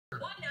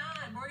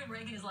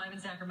Reagan is live in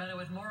Sacramento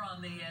with more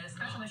on the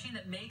special machine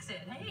that makes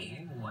it.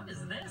 Hey, what is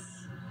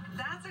this?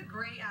 That's a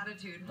great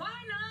attitude. Why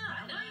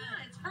not? Why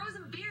not? It's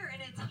frozen beer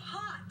and it's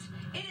hot.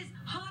 It is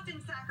hot in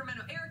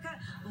Sacramento. Erica,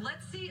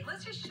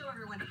 let's just show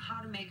everyone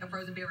how to make a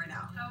frozen beer right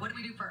now. Okay. What do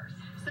we do first?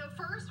 So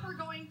first we're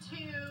going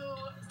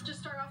to just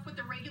start off with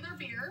the regular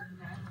beer.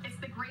 It's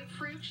the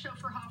grapefruit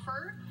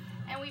Schofferhofer.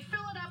 And we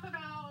fill it up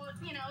about,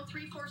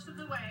 3/4 of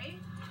the way.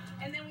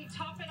 And then we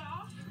top it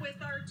off with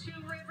our Two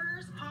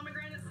Rivers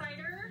pomegranate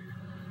cider.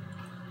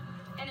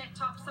 And it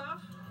tops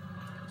off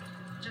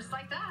just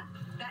like that.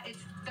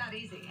 It's that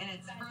easy, and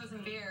it's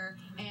frozen beer,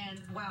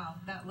 and wow,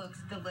 that looks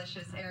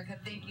delicious. Erica,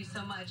 thank you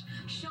so much.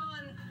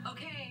 Sean,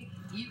 okay,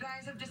 you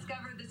guys have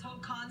discovered this whole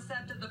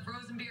concept of the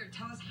frozen beer.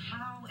 Tell us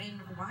how and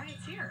why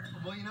it's here.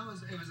 Well,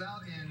 it was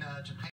out in Japan.